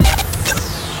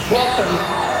Welcome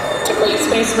to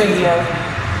GRAYSPACE Radio.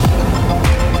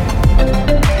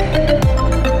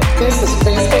 This is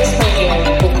GRAYSPACE Radio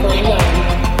with Gray Young.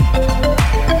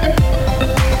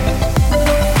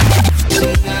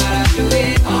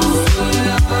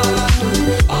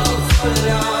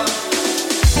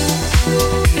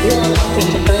 You are locked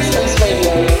into GRAYSPACE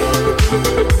Radio.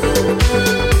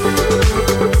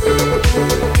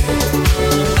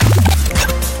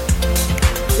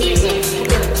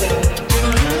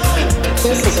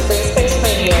 This is GRAYSPACE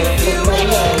Radio with Gray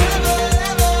Young.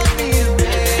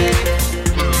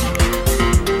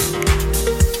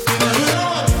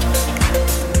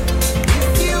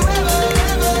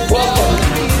 Welcome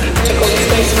to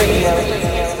GRAYSPACE Radio.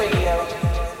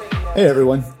 Hey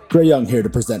everyone, Gray Young here to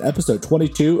present episode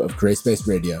 22 of GRAYSPACE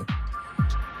Radio.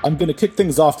 I'm going to kick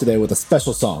things off today with a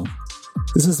special song.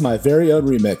 This is my very own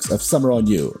remix of Summer on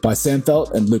You by Sam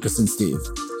Felt and Lucas and Steve.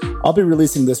 I'll be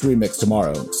releasing this remix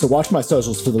tomorrow, so watch my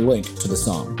socials for the link to the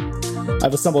song.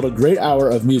 I've assembled a great hour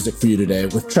of music for you today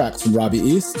with tracks from Robbie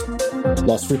East,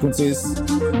 Lost Frequencies,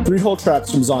 3 whole tracks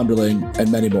from Zonderling,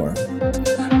 and many more.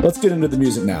 Let's get into the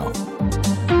music now.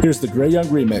 Here's the Gray Young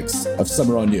remix of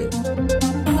Summer on You.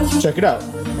 Check it out.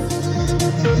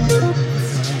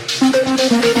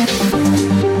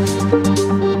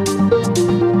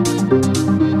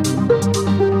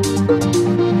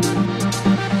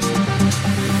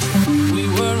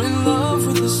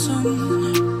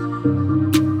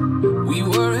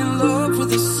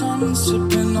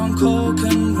 Sipping on coke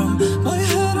and rum, my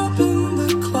head up in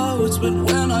the clouds. But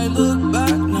when I look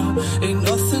back now, ain't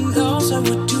nothing else I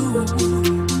would do.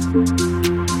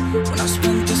 When I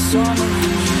spent the summer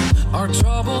with you, our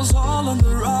troubles all on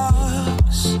the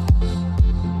rocks.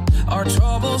 Our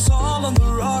troubles all on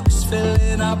the rocks,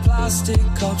 filling our plastic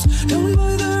cups. Down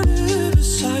by the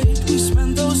riverside, we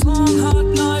spent those long hot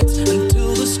nights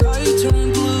until the sky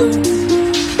turned blue.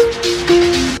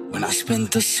 When I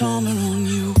spent the summer on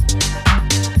you.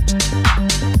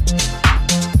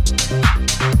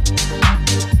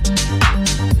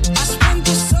 I spent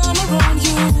the summer on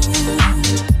you.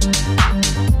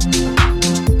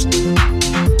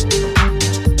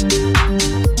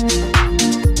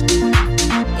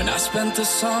 When I spent the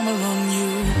summer on you.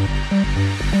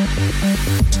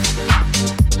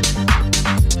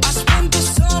 I spent the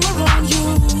summer on you.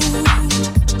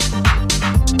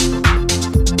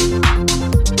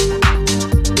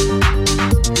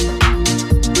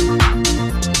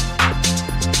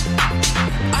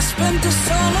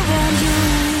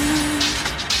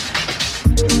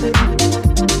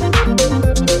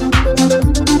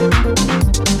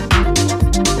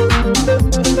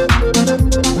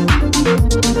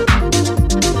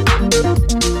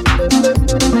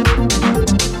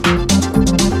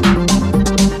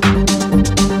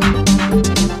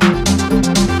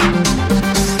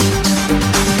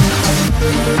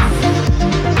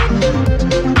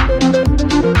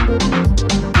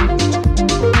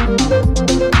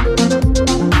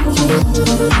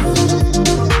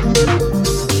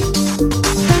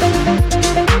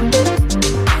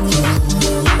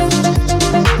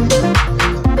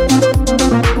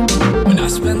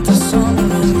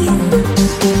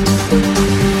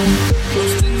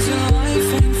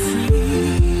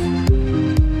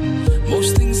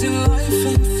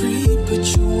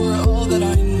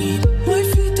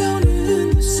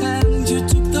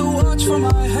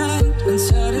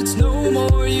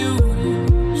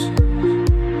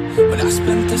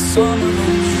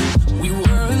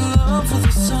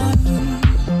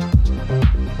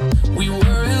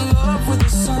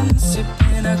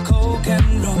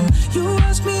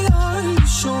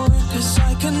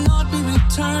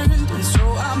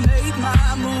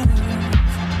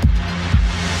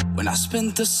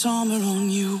 The summer on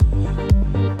you.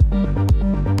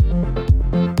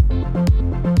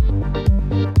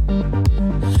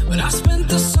 When I spent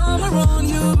the summer on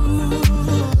you.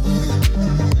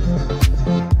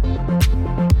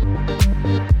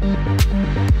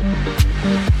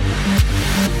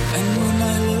 And when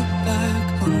I look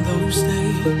back on those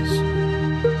days,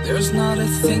 there's not a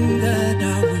thing that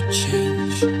I would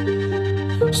change.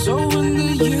 So when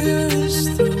the year is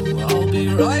through, I'll be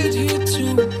right here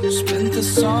to spend the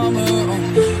summer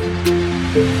on you.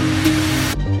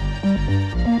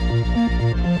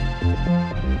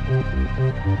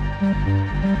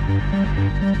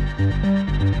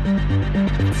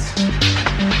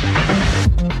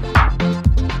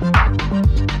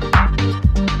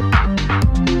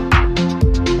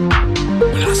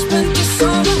 When I spent the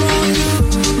summer on you.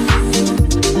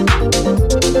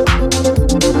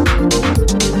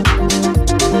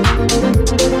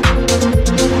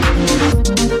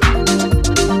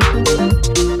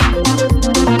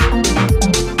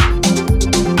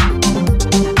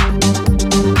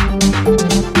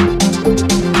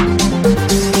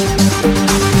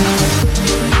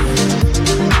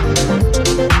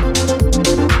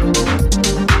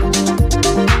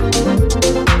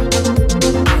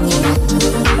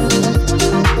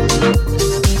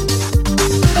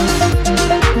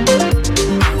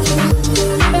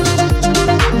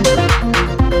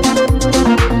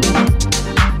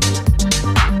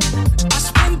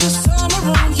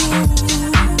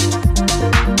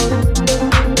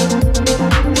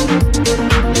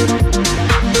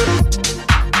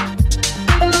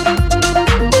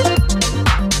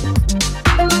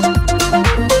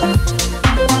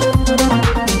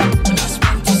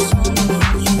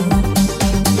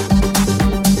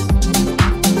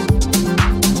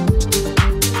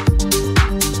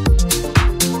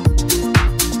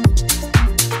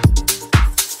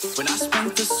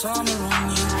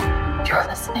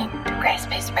 listening to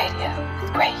GRAYSPACE Radio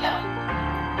with Gray Young.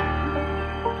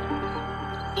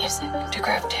 Music to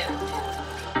groove to.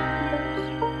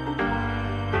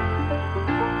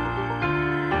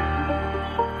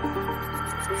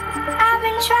 I've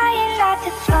been trying not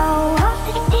to flow off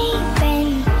the deep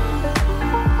end.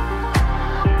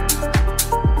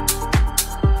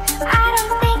 I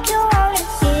don't think you wanna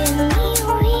give me a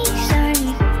reason.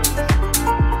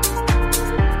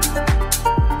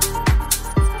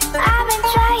 I've been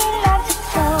trying not to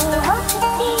flow off the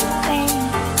deep end.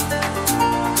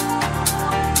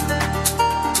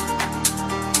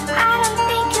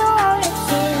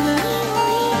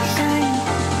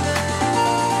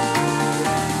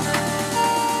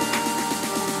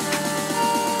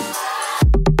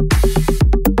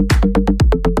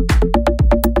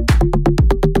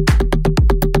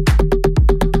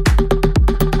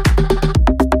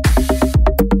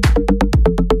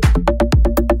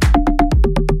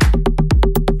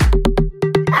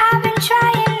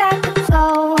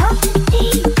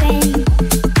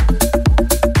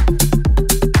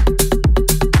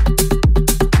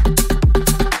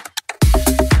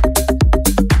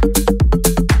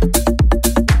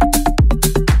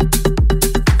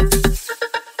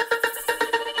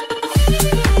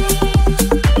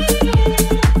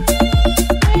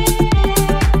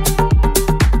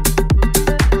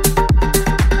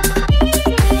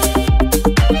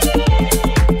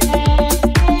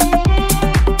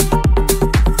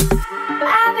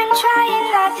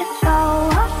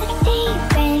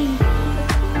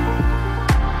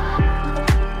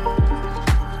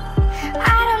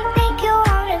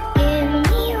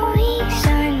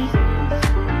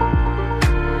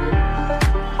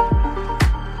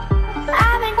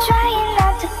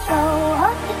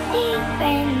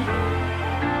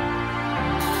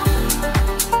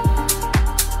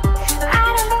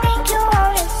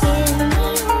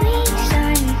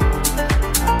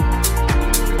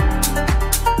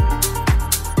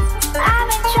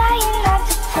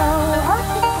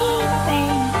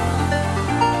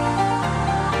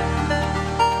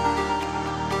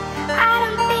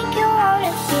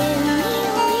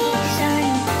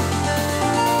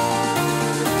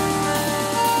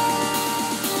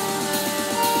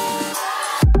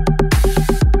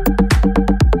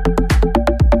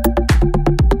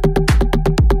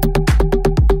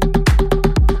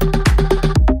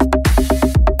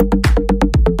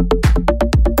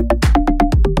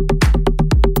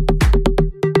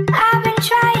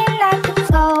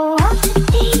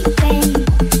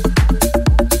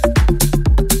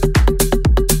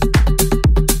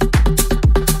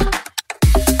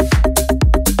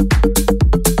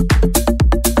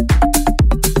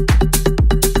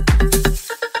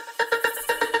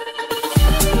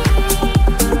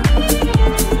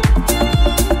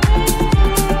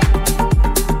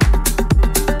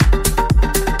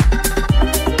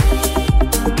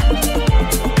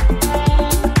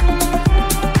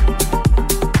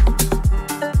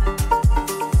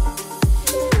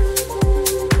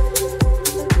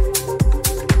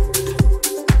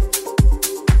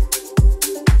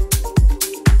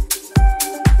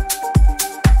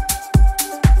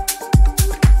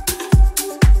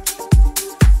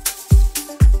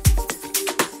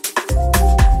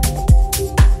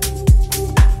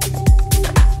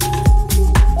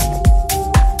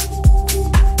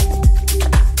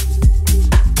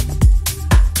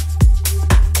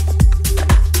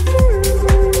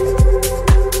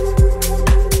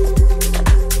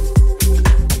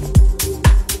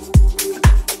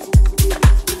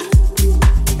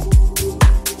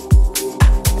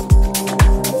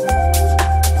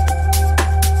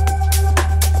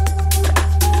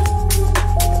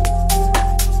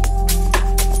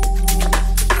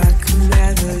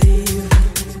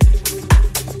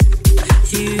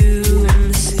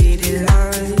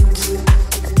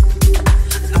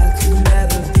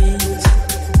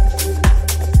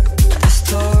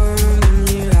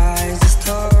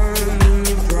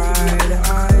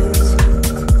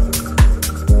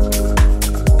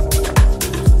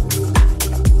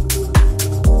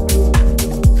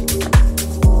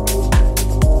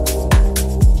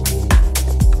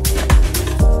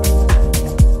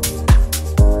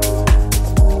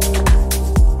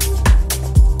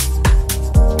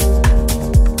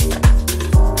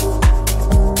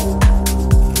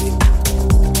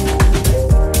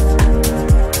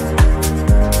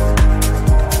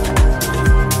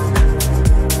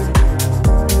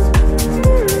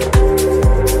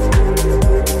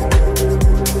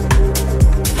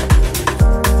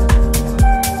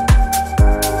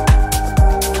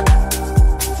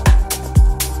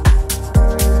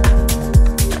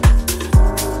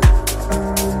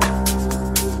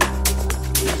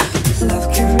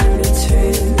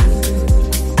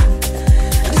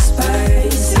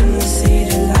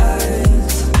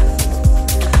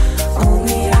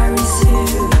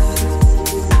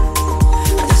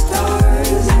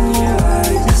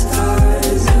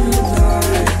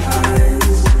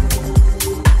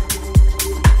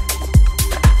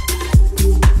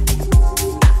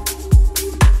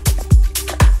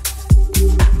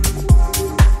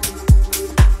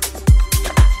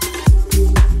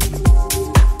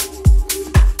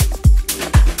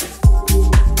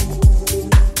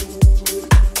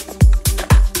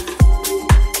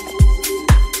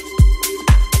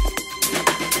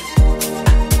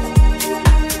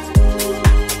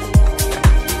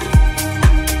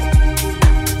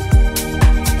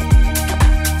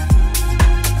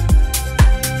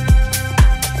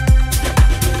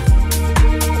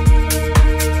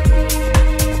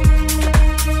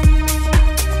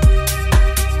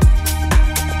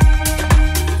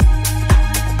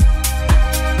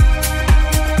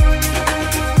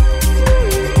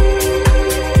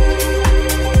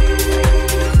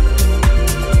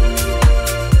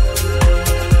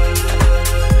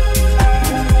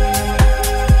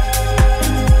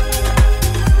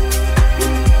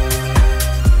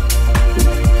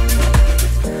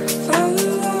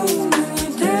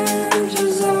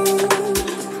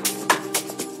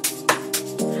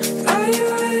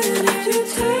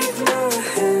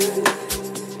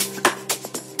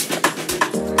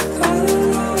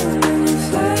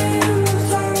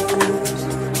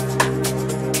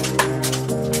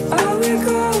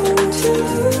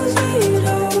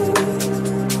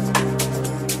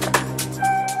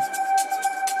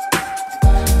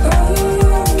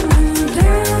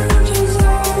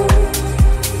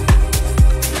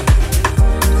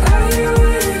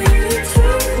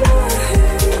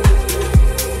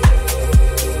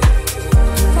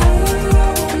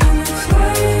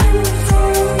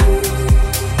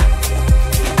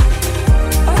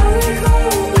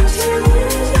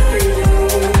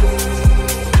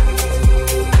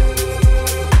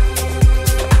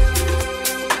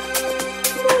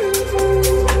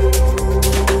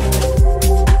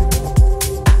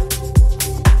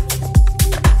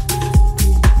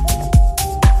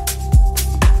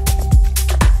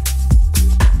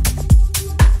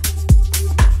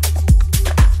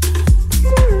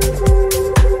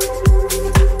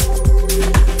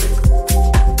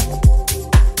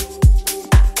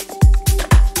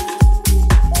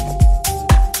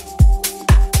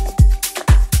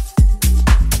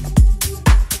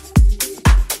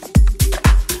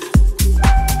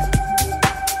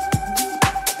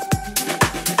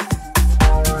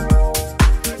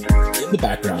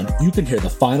 background, you can hear the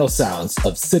final sounds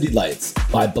of City Lights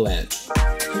by Blanche.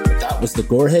 That was the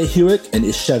Gorje Hewitt and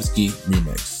Ishevsky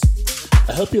remix.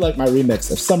 I hope you like my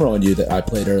remix of Summer on You that I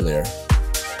played earlier.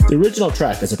 The original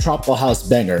track is a tropical house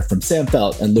banger from Sam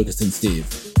Felt and Lucas and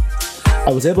Steve.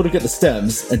 I was able to get the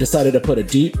stems and decided to put a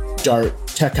deep, dark,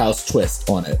 tech house twist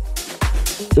on it.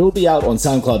 It will be out on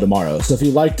SoundCloud tomorrow, so if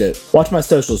you liked it, watch my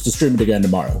socials to stream it again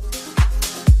tomorrow.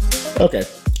 Okay,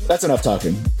 that's enough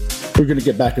talking. We're gonna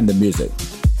get back into music.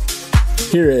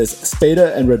 Here is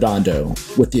Spada and Redondo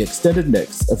with the extended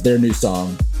mix of their new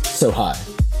song, So High.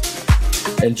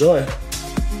 Enjoy!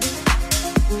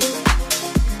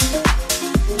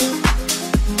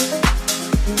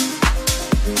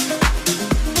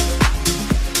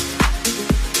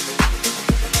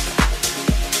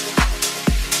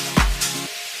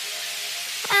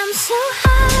 I'm so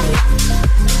high.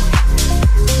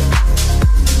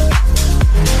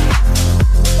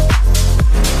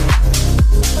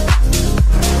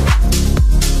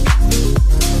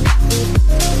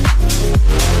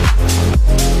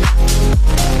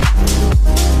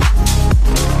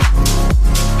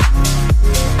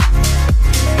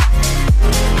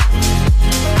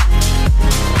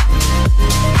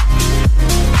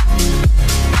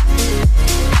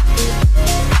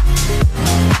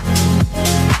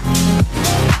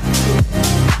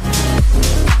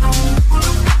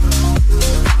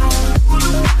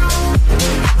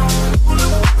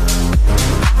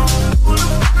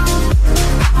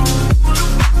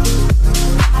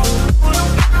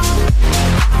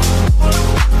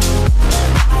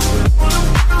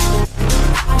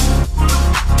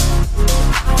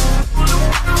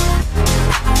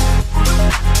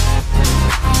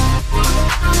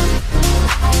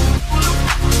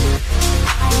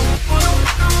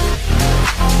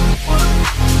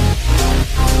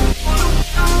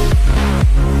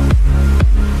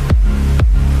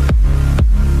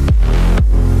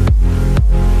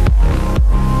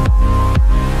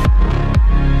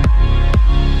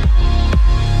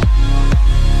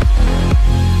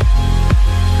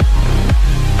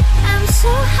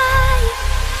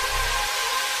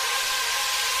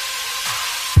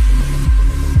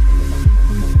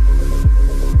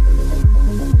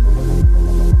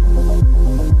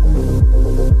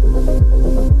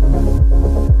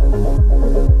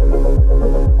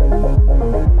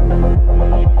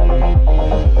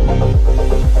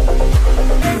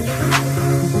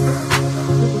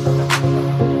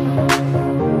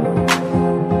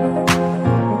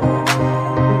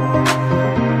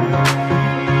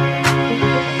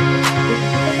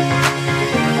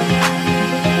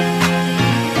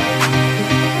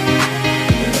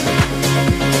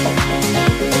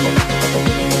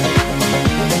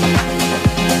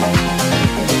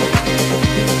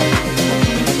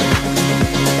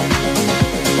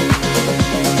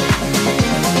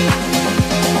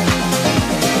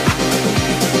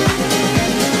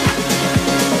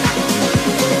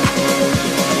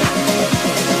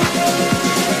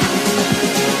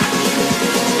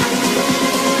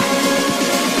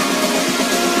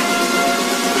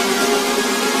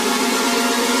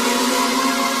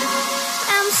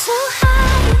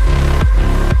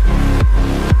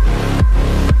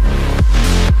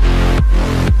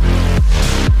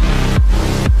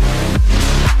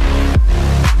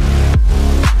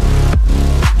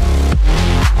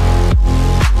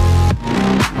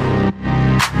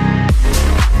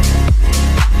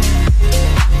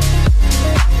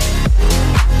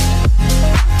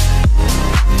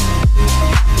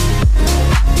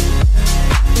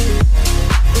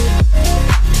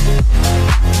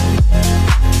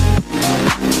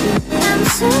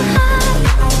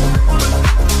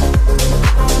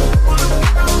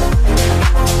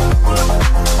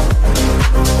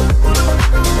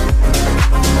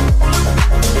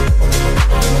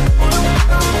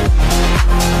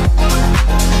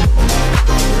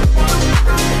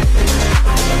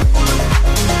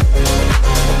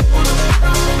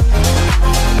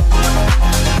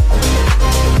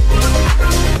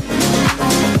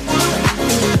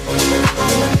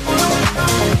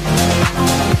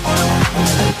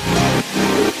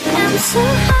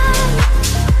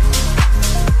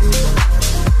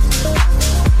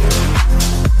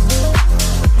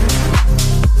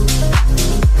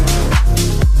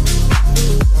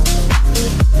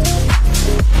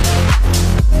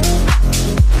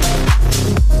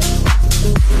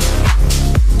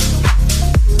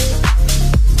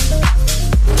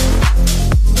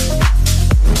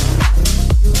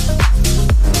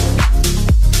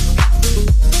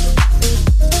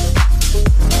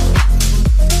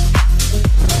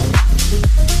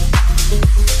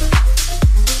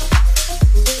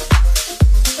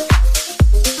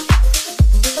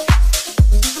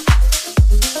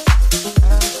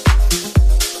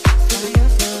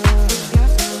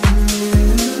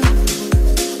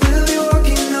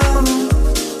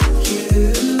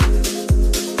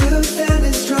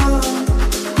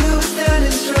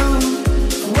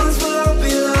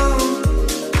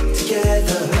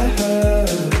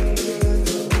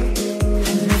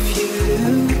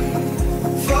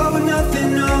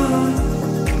 on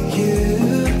you.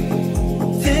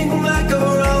 Think we might go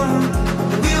wrong.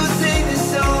 We will sing this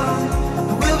song.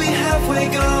 We'll be halfway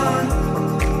gone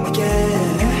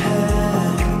again.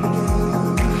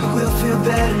 We'll feel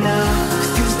better now.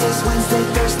 'Cause Tuesdays, Wednesday,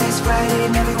 Thursdays, Friday,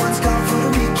 and everyone's gone for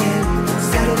the weekend.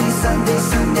 Saturday, Sunday,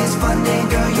 Sunday's fun day.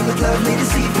 Girl, you look lovely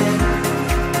this evening.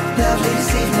 Lovely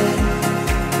this evening.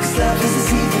 'Cause lovely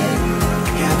this evening.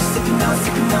 Yeah, I'm sipping on,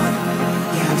 sipping on.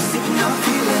 Yeah, I'm sipping on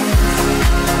feelings.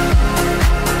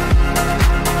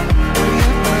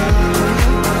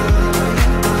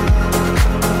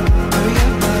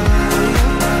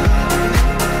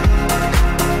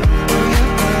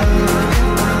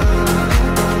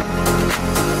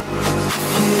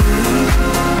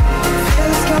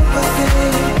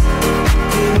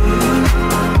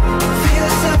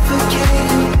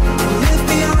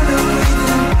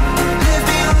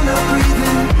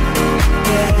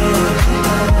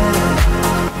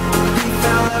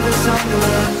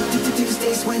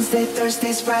 Wednesday,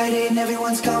 Thursdays, Friday, and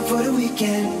everyone's gone for the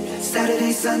weekend.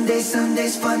 Saturday, Sunday,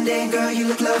 Sunday's fun day. And girl, you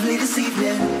look lovely this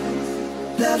evening.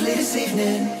 Lovely this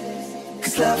evening.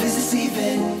 'Cause love is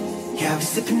deceiving. Yeah, I'll be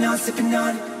sipping on, sipping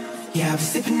on. Yeah, I'll be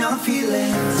sipping on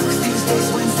feelings. 'Cause Tuesdays,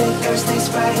 Wednesday, Thursdays,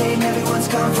 Friday, and everyone's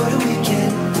gone for the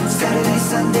weekend. Saturday,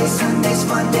 Sunday, Sunday's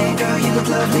fun day. And girl, you look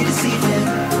lovely this evening.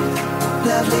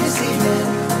 Lovely this evening.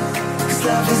 'Cause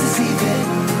love is deceiving.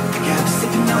 Yeah, I'll be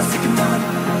sipping on, sipping on.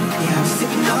 Yeah, I'm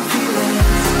sipping on feelings.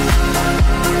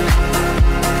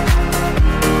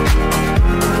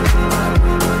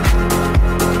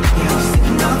 Yeah, I'm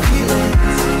sipping on feelings.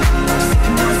 I'm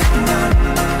sipping on, sipping on.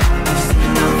 I'm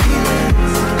sipping on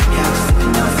feelings. Yeah, I'm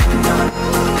sipping on, sipping on.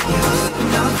 Yeah, I'm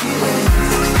sipping on feelings.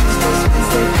 Tuesdays,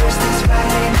 Wednesday, Thursdays,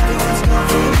 Friday, and everyone's gone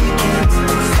for the weekend.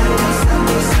 Saturday,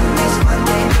 Sunday, Sunday's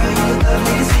Monday. Girl, you look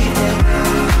lovely this evening.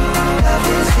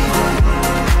 Lovely this evening.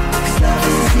 'Cause love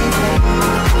is this evening.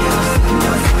 Yeah, I'm sipping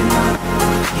on, sipping on.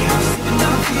 Yeah, I'm sipping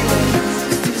on feelings.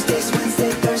 'Cause Tuesdays,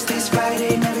 Wednesday, Thursdays,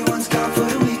 Friday, and everyone's gone for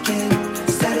the weekend.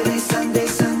 Saturday, Sunday,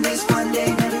 Sunday's Monday,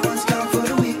 and everyone's gone for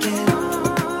the weekend.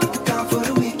 Gone for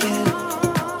the weekend.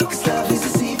 'Cause love is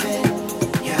deceiving.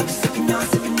 Yeah, I'm sipping on,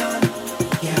 sipping on.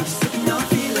 Yeah, I'm sipping on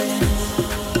feelings.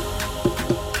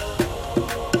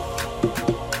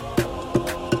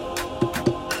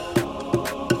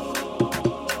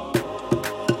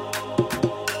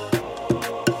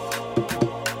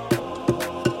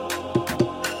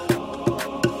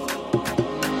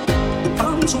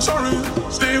 I'm so sorry,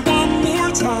 stay one more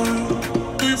time.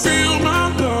 Do you feel my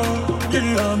love?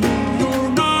 Yeah, I know you're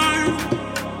mine.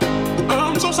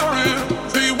 I'm so sorry,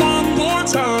 stay one more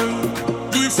time.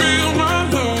 Do you feel my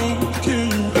love? Can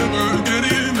you ever get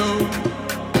enough?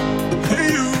 Hey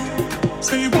you,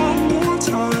 stay one more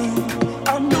time.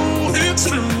 I know it's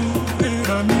true, and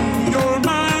I know you're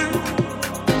mine.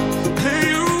 Hey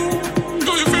you,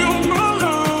 do you feel my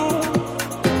love?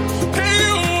 Hey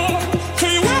you,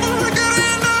 can you ever get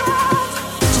enough?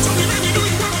 So tell me, baby, do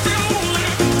you ever feel lonely?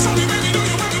 Tell me, baby, do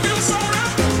you ever feel sorry?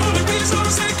 All the reasons I'm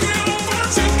taking over,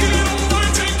 taking over,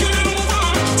 taking over.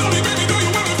 Tell me, baby, do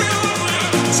you ever feel lonely?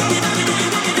 Tell me, baby, do you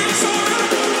ever feel sorry?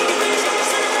 All the reasons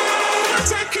I'm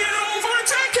taking over,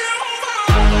 taking over.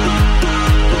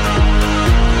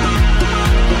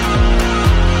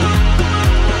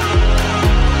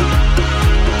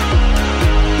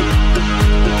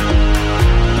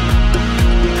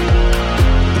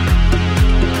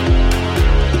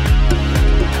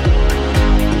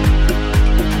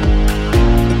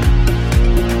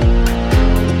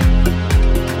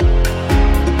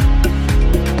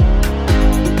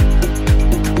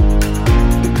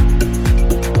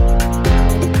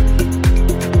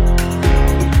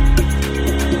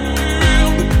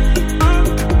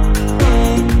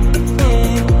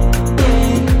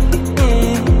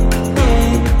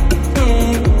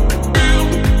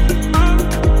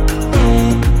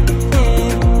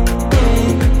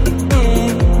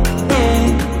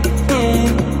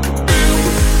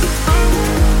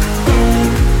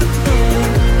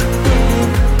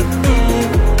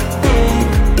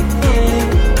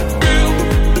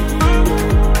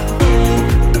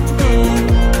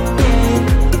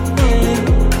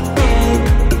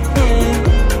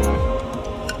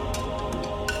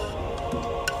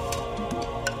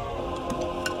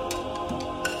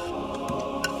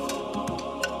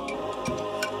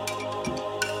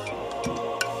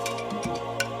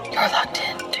 You're locked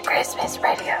in to GRAYSPACE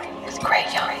Radio with Gray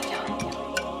Young.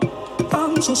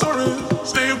 I'm so sorry,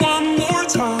 stay one more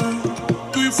time.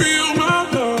 Do you feel my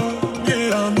love?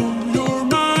 Yeah, I know you're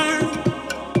mine.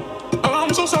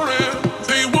 I'm so sorry,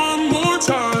 stay one more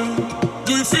time.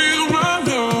 Do you feel my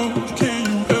love? Can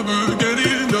you ever get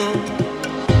enough?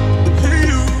 Hey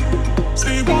you,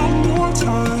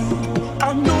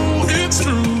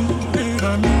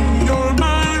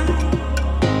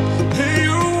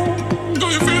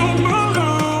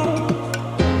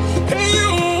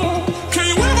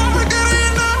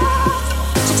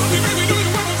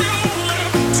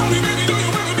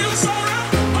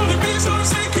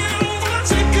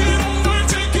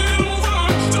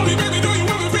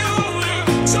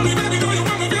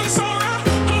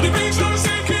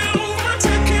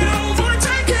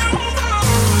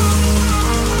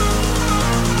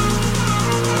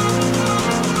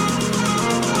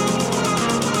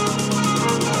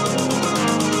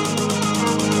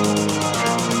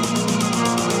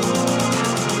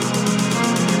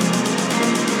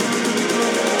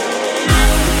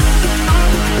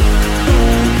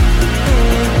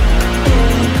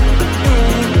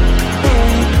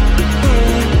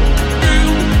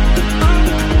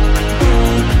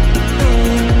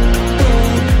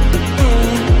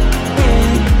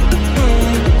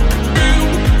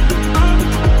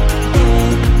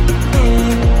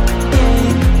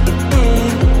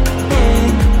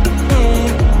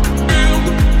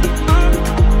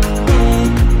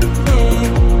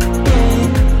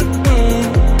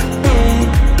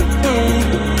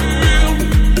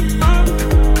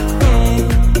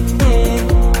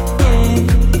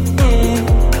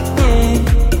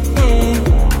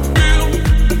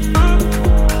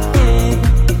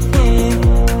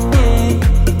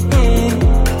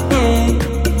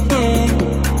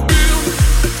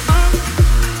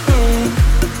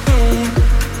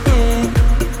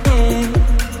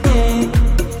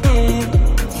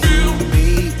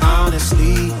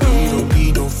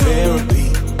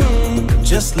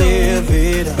 Just live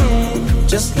it up,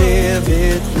 just live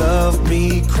it. Love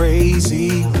me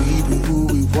crazy, we be who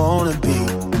we wanna be.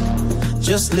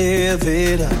 Just live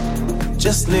it up,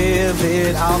 just live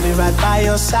it. I'll be right by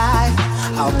your side,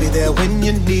 I'll be there when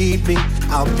you need me.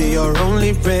 I'll be your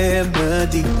only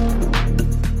remedy.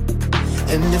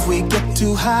 And if we get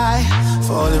too high,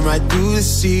 falling right through the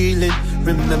ceiling,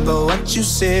 remember what you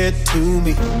said to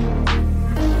me.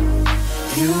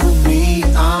 You and me,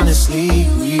 honestly,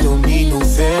 we don't need no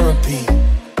therapy.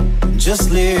 Just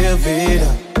live it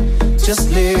up, just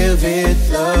live it.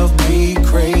 Love me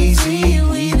crazy,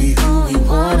 we be who we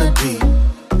wanna be.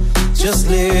 Just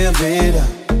live it up,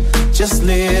 just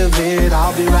live it.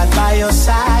 I'll be right by your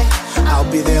side,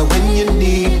 I'll be there when you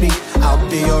need me. I'll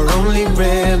be your only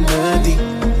remedy.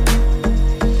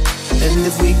 And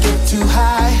if we get too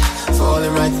high,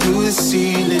 falling right through the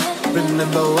ceiling,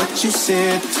 remember what you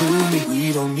said to me.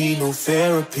 We don't need no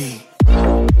therapy.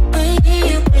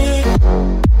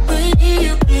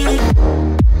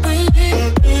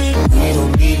 We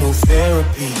don't need no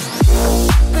therapy.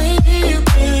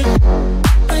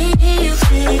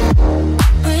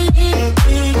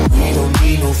 We don't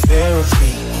need no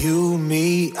therapy. You,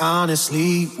 me,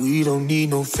 honestly, we don't need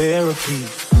no therapy.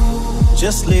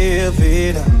 Just live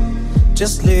it up,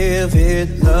 just live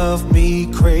it. Love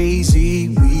me crazy,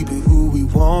 we be who we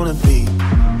wanna be.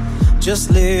 Just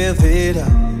live it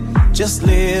up, just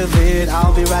live it.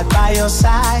 I'll be right by your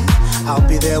side, I'll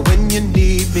be there when you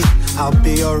need me. I'll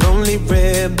be your only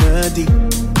remedy.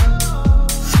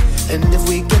 And if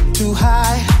we get too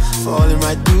high, falling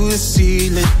right through the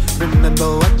ceiling,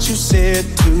 remember what you said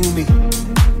to me.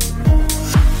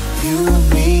 You and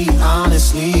me,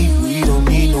 honestly, we don't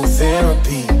need no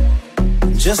therapy.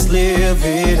 Just live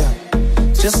it up,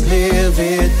 just live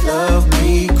it. Love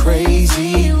me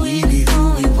crazy, we be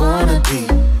who we wanna be.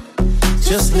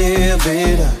 Just live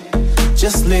it up,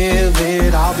 just live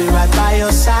it. I'll be right by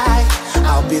your side,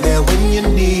 I'll be there when you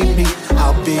need me.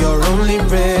 I'll be your only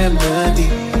remedy.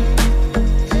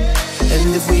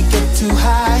 And if we get too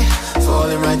high,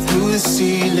 falling right through the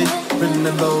ceiling,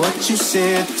 remember what you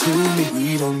said to me.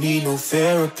 We don't need no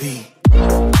therapy. We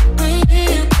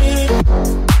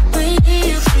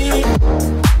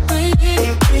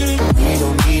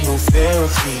don't need no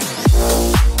therapy.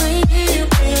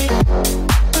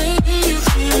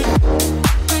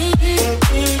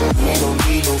 We don't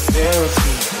need no therapy. We don't need no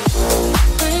therapy.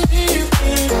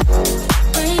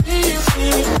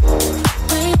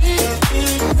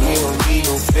 We don't need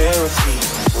no therapy.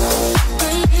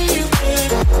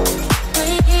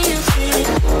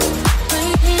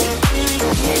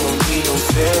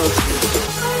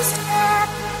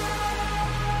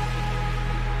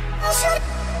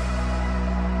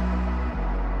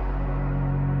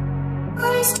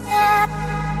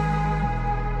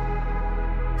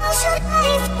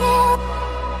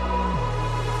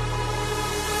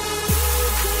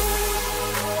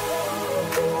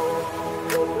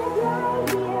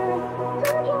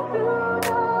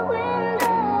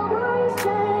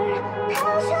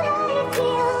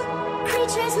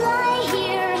 Creatures lie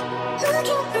here,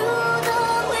 looking through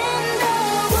the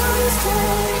window.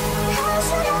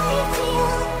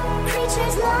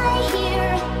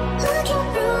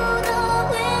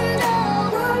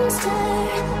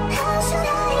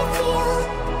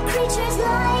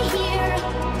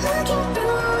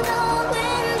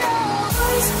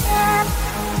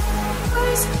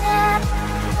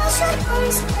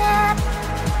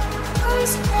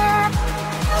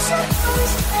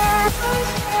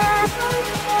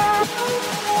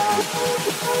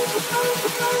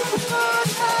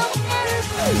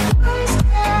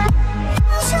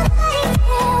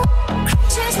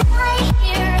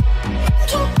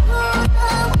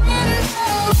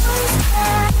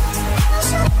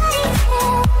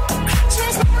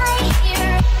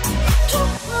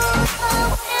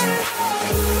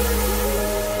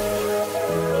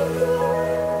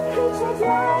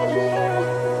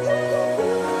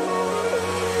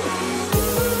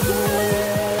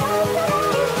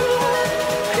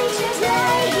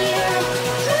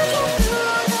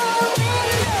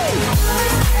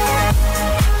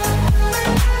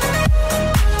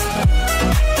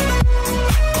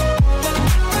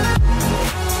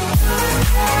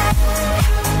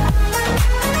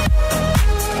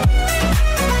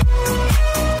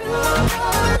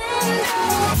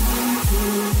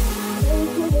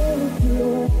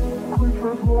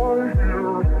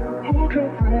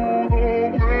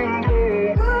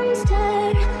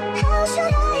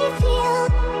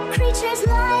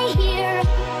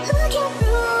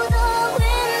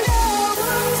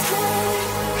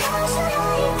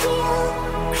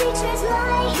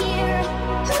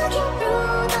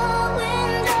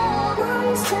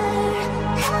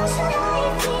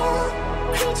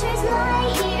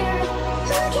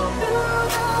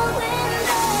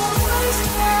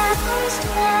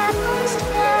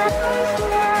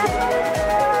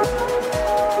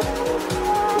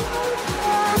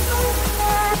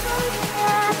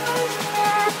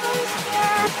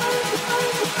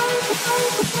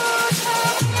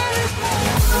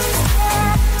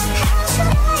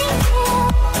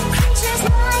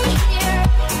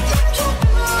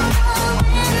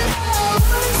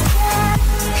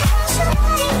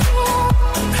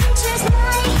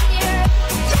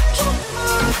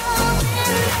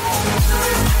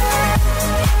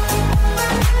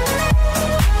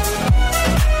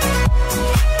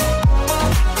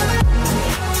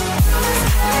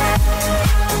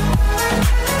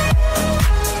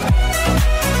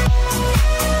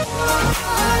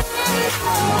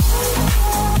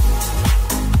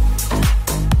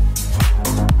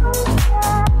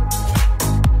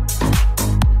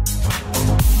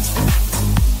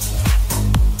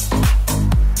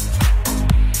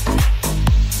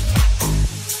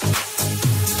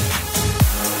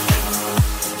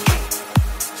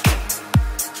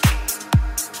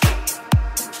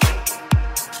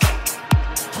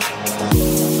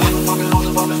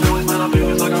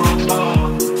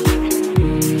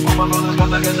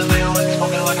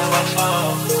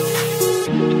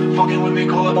 when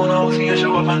we call up on the Uzi and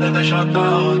show up and then they shut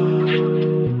down.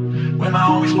 When my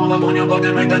homies pull up on your block,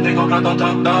 they make that thing go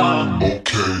grata-ta-ta.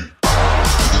 Okay.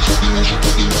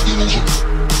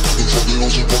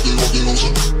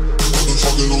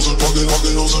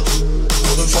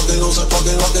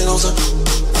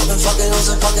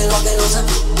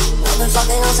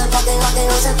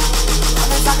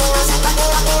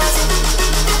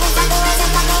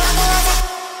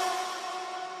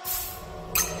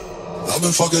 I've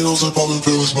been fucking hoes and popping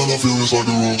pills, man, I feel it's like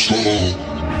a rock star.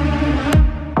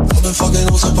 I've been fucking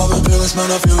hoes and popping pills, man,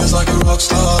 I feel it's like a rock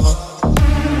star.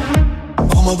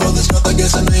 All my brothers got the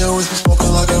gas and they always be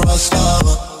smoking like a rock star.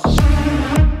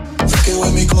 Fucking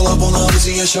with me, call up on the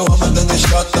Uzi and show up and then they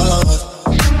shut down.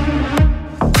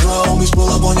 And my homies pull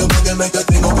up on your block and make that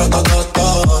thing go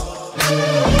grata-ta-ta.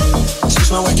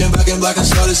 Switch my weekend back in black and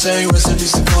started saying rest in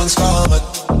peace to Bon Scott.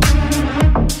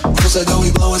 Said that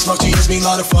we blowin' smoke, GS me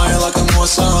light a fire like a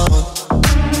North Sun.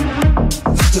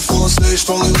 After full on stage,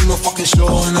 probably leave my fucking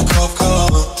show in a cop car.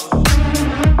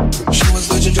 She was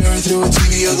legendary through a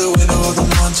TV out the window of the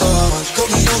montage.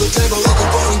 Cooking on the table like a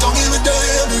bone, don't give a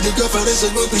damn. Dude, your girlfriend is a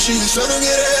groupie, she is tryna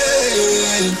get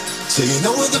in. Say you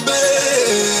know with the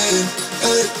band,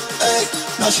 hey, hey.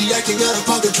 Now she acting out of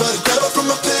pocket, try to grab her from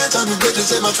my pants. I'm the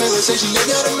bitches in my trailer, say she ain't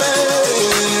got a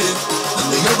man. And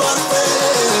they hear about a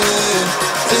man.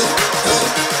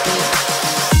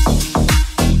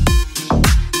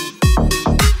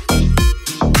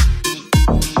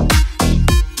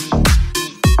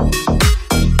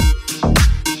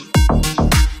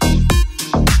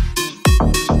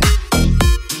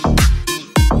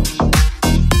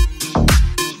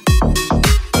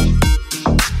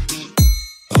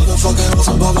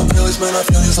 Man, I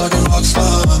feel it's like a rock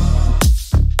star.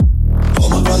 All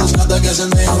my brothers got that gas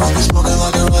and they always be smoking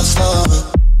like a rock star.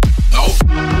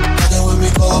 Fucking with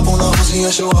me, call up on the Uzi and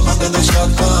show up and then they shut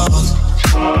down.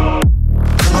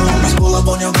 And my homies pull up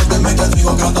on your block, they make that thing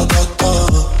go grata-ta-ta.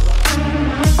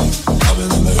 I've been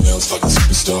in the hills, fucking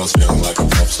superstars, feeling like a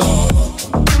pop star.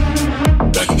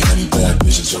 Backing any bad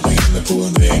bitches, jumping in the pool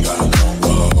and they ain't got a no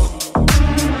more.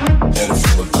 Head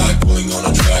full of black, pulling on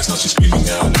the tracks, now she's screaming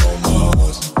out no more.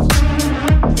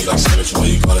 Like savage, why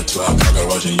you call it 12 car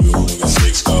garage and you only got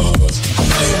 6 cars.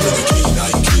 I ain't with the key, now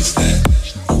you kiss that.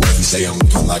 The way you say I'm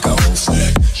looking like a whole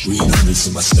snack. Reading hundreds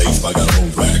in my safe, I got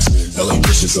old racks. LA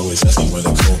bitches always asking where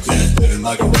the coke at. Living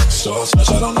like a rock star, smash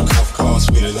out on the cuff car.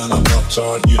 Sweeter than a pop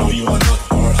chart, you know you are not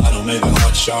hard. I don't make a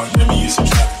hot shot, never used to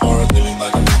trap hard. Living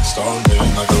like a rock star,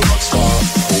 living like a rock star.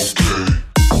 Okay.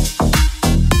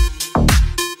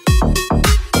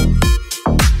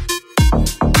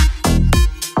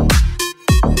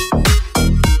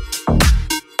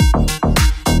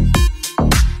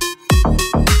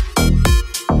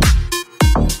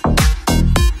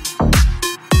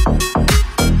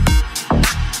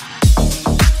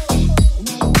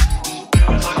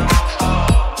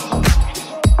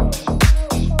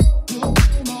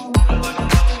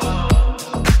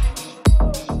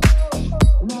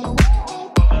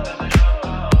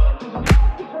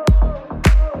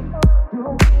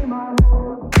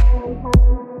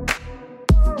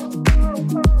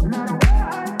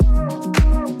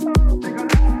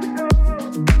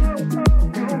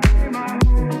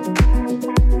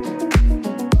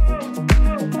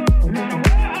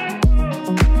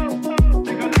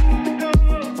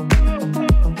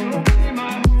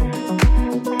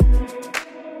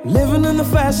 Living in the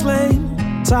fast lane,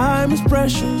 time is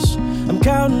precious. I'm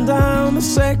counting down the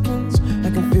seconds. I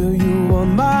can feel you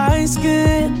on my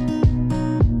skin.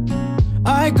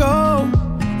 I go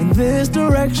in this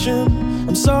direction.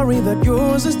 I'm sorry that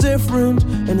yours is different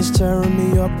and it's tearing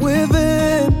me up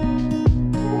within.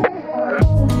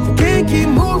 I can't keep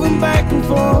moving back and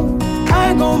forth.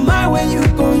 I go my way, you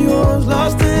go yours.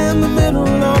 Lost in the middle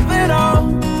of it all.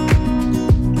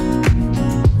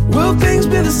 Will things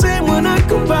be the same when I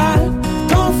come back?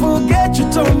 Don't forget you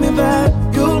told me that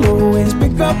you'll always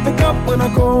pick up when I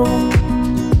call.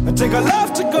 I take a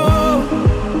love to go.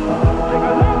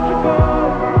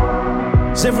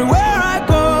 'Cause everywhere I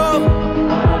go,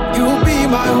 you'll be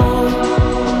my home.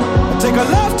 I take a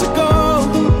love to go.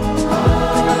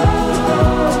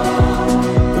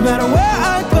 No matter where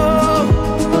I go,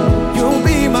 you'll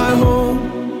be my home.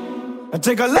 I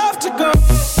take a love to go.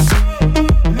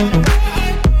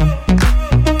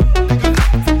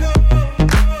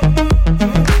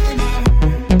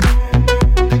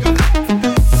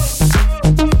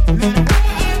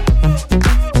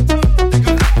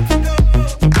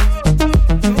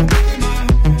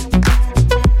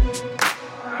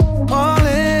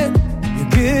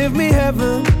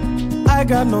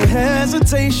 Got no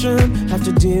hesitation, have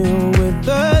to deal with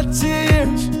the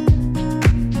tears.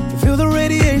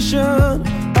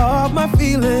 about my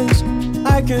feelings.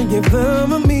 I can give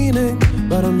them a meaning,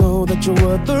 but I know that you're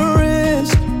worth the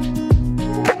risk.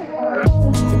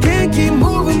 I can't keep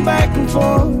moving back and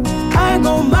forth. I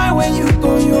go my way, you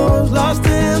go yours, lost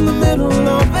in the middle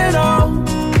of it all.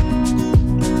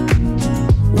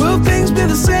 Will things be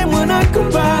the same when I come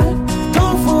back?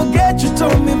 Don't forget you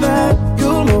told me that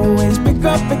you'll always pick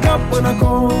up when I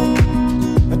call.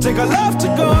 I take a love to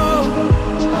go.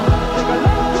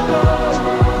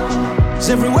 Cause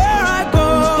everywhere I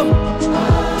go,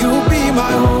 you'll be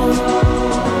my home.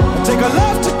 I take a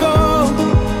love to go.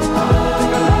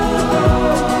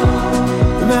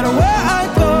 No matter where I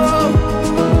go,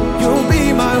 you'll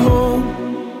be my home.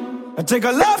 I take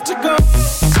a love to go.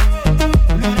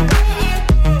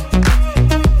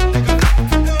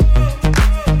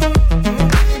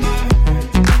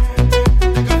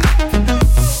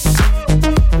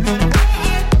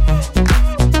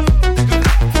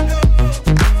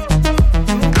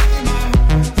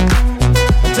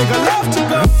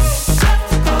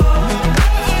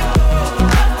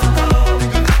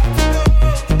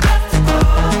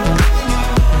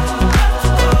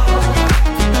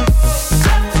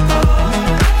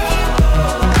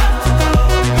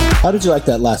 How did you like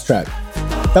that last track?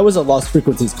 That was a Lost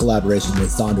Frequencies collaboration with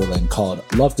Zonderling called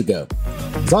Love to Go.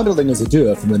 Zonderling is a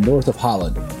duo from the north of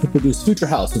Holland who produce future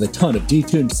house with a ton of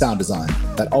detuned sound design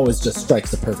that always just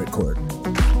strikes the perfect chord.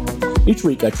 Each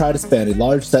week I try to span a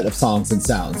large set of songs and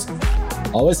sounds.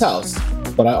 Always house,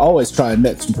 but I always try and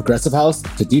mix from progressive house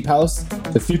to deep house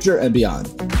to future and beyond.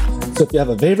 So if you have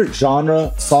a favorite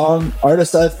genre, song,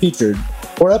 artist I've featured,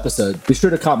 or episode, be sure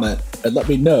to comment and let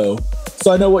me know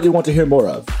so I know what you want to hear more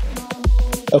of.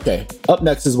 Okay, up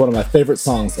next is one of my favorite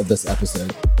songs of this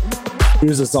episode.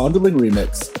 Here's a Zonderling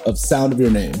remix of Sound of Your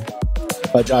Name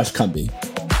by Josh Cumbie.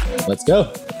 Let's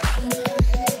go.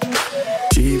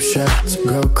 Cheap shots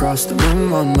go across the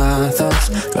room on my thoughts.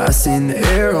 Glass in the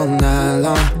air all night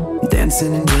long.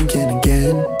 Dancing and drinking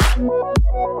again.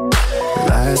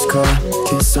 Last call,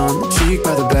 kiss on the cheek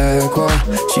by the back wall.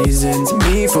 She's into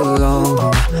me for the long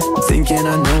haul. I'm thinking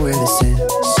I know where this ends.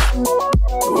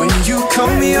 When you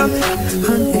call me up,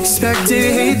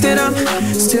 unexpected, hate that I'm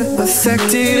still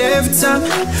affected every time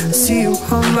I see you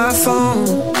on my phone.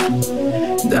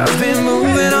 And I've been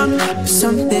moving on,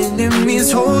 something in me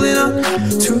is holding on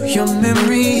to your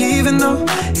memory, even though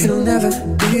it'll never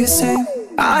be the same.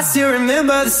 I still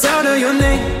remember the sound of your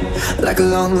name, like a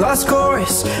long lost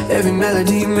chorus. Every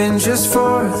melody meant just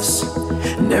for us,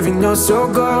 and every note so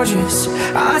gorgeous.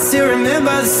 I still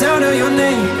remember the sound of your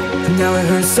name, and now it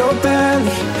hurts so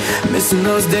badly, missing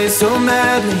those days so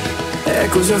madly.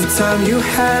 Echoes of the time you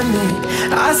had me.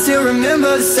 I still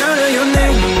remember the sound of your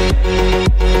name.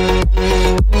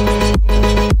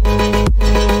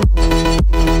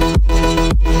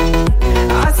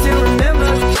 I still remember.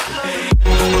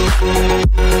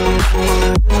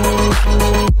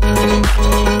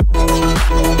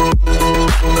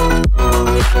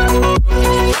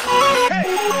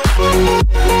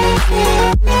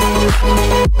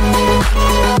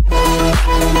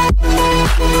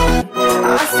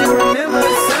 I still remember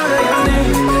the sound of your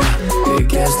name.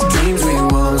 Big as the dreams we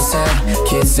once had.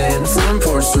 Kids and the front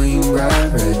porch swing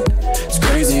bright red. It's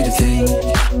crazy to think,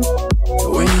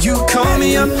 when you call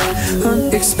me up,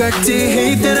 unexpected,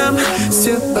 hate that I'm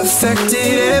still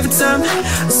affected every time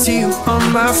I see you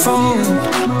on my phone.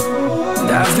 And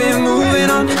I've been moving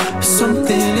on,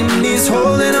 something in me's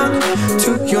holding on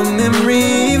to your memory,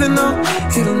 even though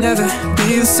it'll never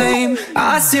be the same.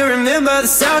 I still remember the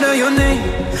sound of your name,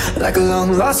 like a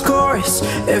long lost chorus.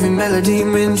 Every melody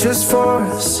meant just for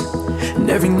us, and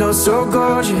every note so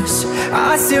gorgeous.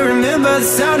 I still remember the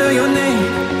sound of your name,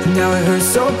 and now it hurts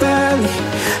so badly,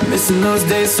 missing those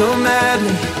days so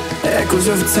madly. Echoes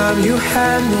of the time you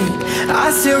had me.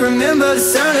 I still remember the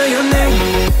sound of your name.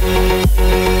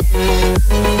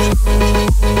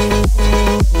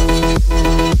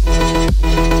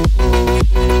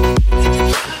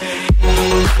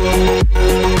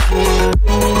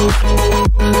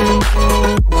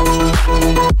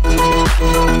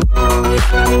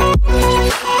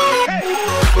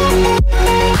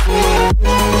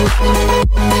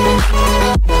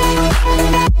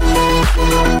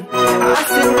 I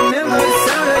still remember the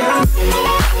sound of your name.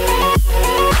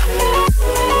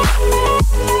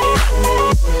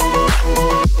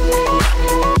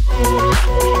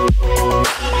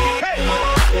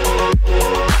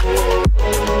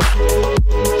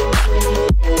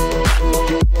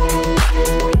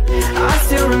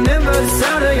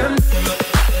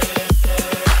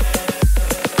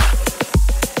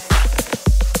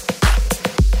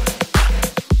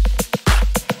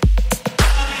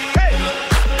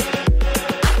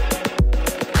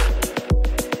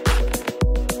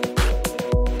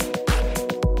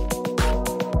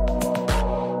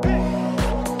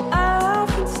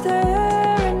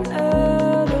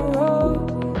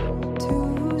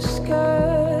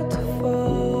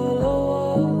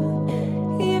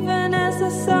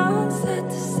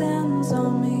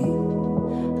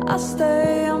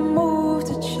 stay, I move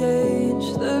to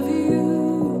change the view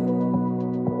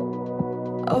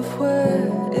of where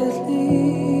it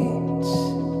leads.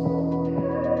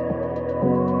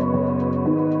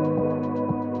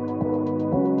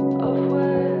 Of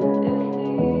where it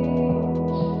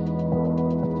leads.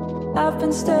 I've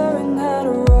been staring at a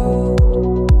road.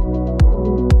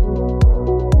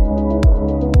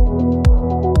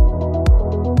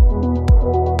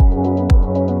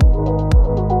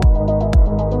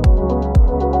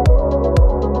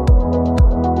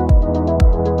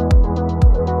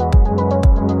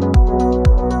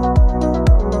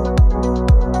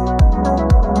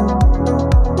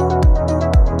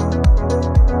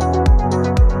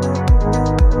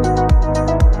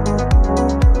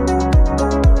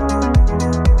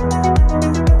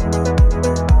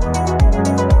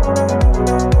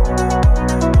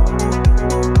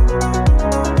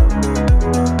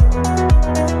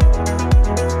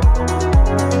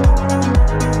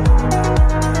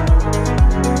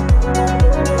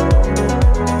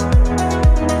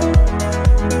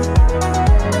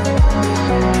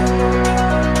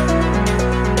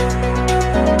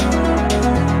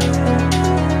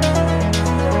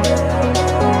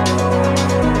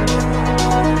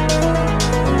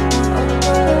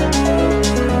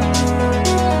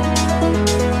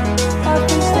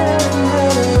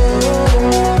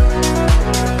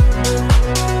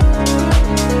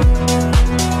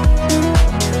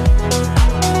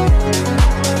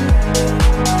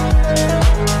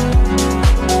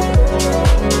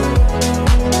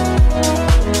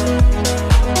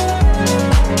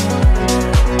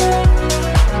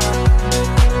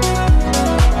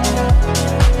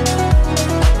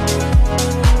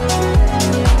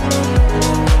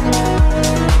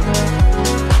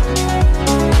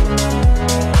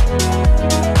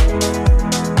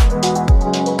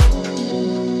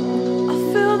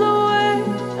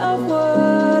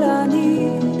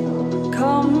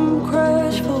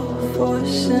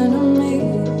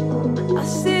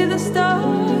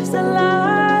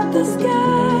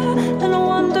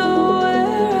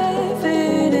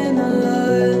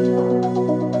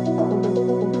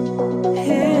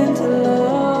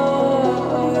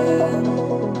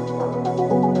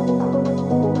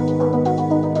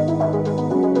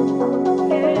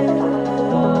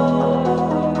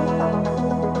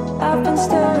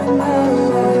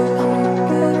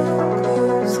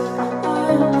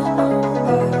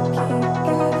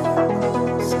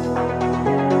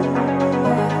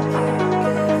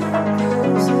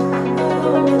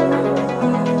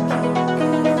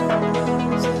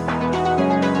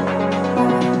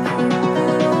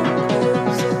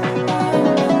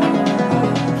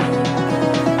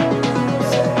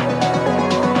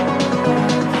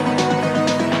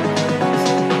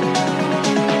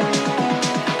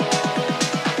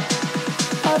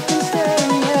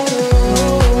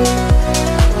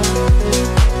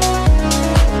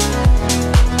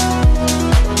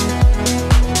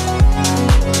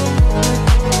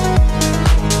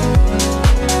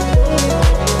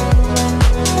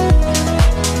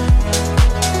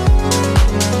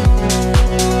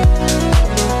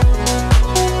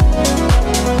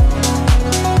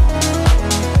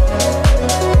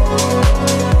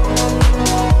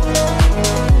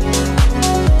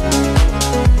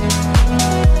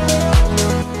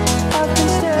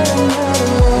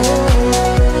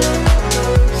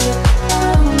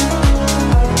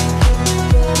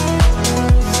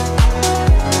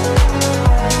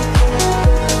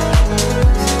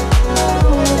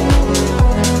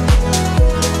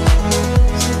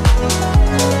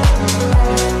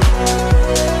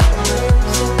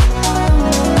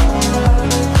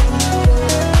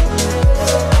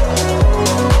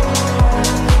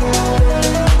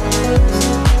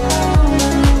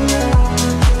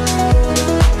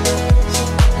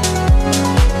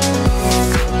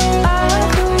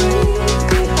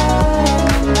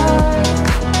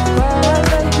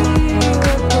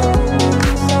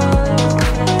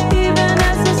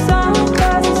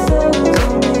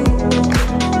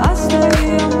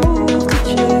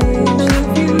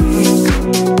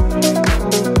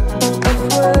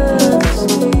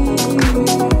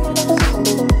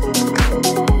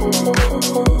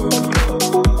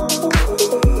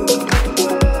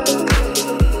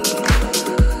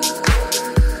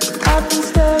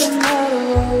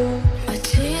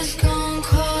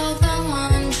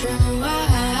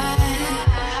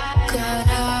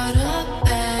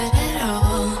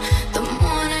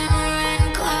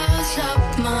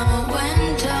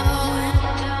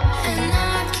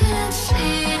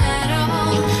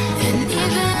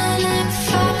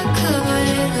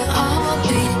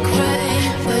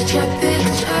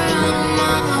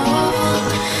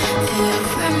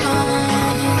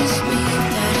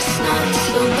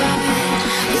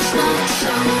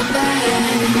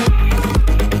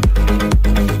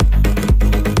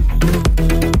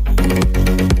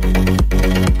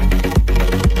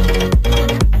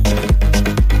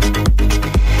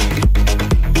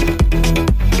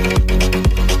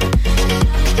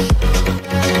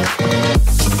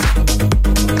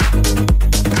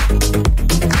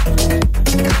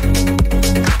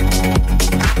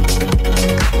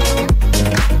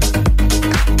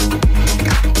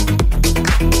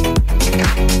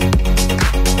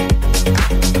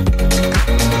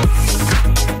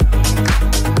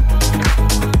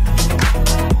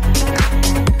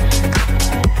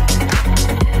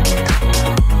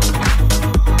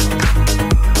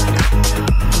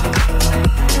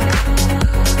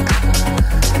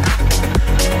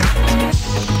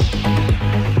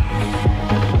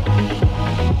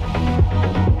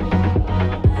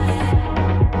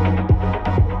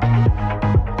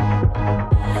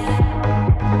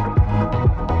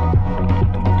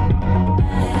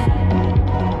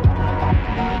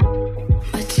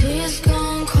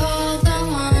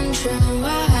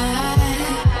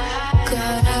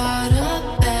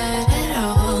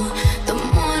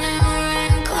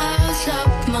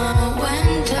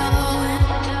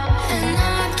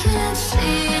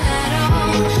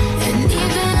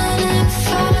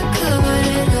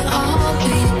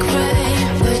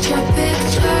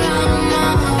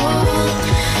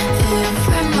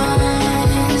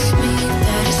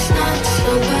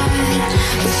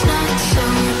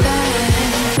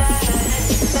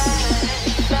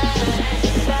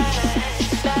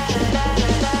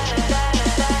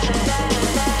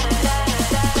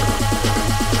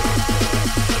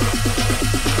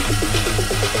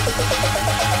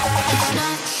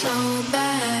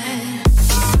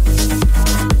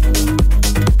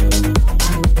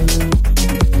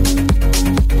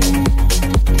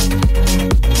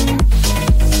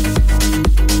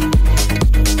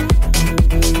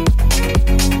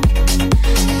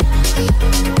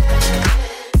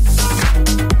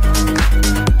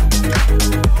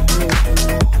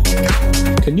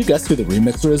 you guess who the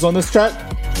remixer is on this track?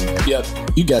 Yep,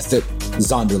 you guessed it,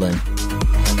 Zonderling.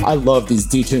 I love these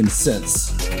detuned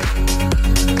synths.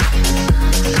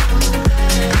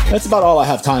 That's about all I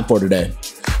have time for today.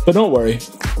 But don't worry,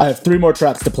 I have 3 more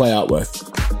tracks to play out with.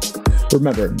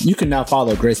 Remember, you can now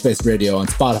follow GRAYSPACE Radio on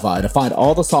Spotify to find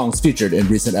all the songs featured in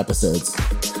recent episodes.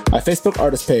 My Facebook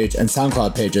artist page and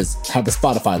SoundCloud pages have the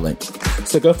Spotify link,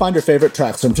 so go find your favorite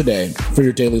tracks from today for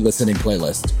your daily listening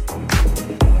playlist.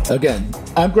 Again,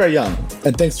 I'm Gray Young,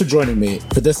 and thanks for joining me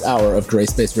for this hour of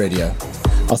GRAYSPACE Radio.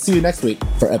 I'll see you next week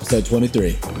for episode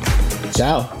 23.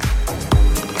 Ciao!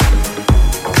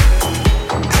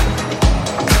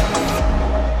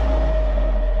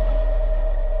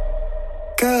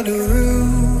 Got a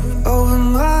roof over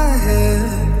my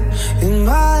head. In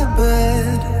my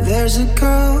bed, there's a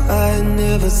girl I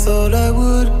never thought I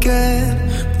would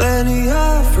get. Plenty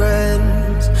of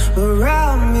friends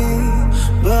around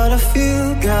me, but I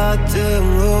feel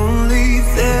goddamn lonely.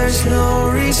 There's no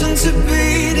reason to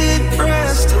be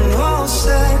depressed. I'm all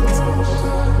set.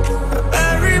 I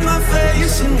bury my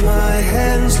face in my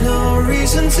hands. No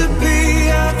reason to be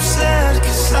upset,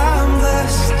 'cause I'm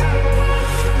blessed.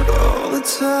 All the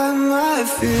time I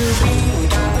feel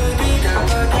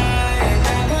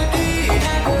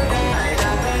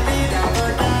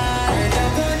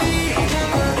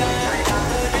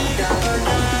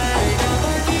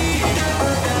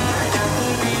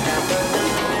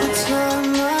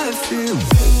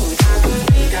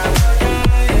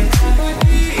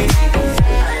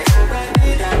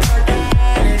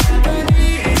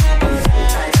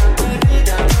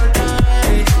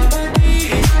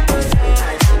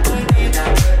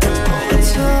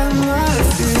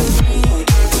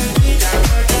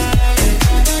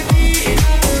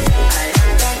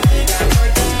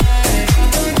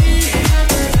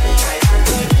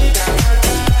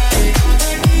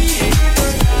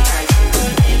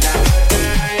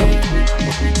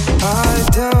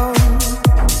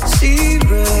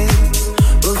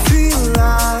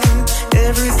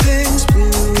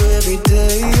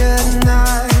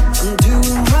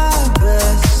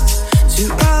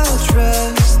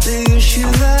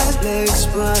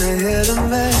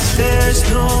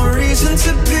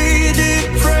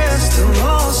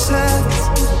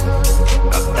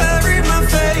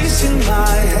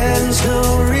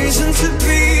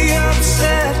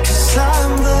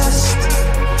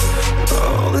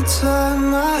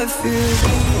time I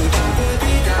feel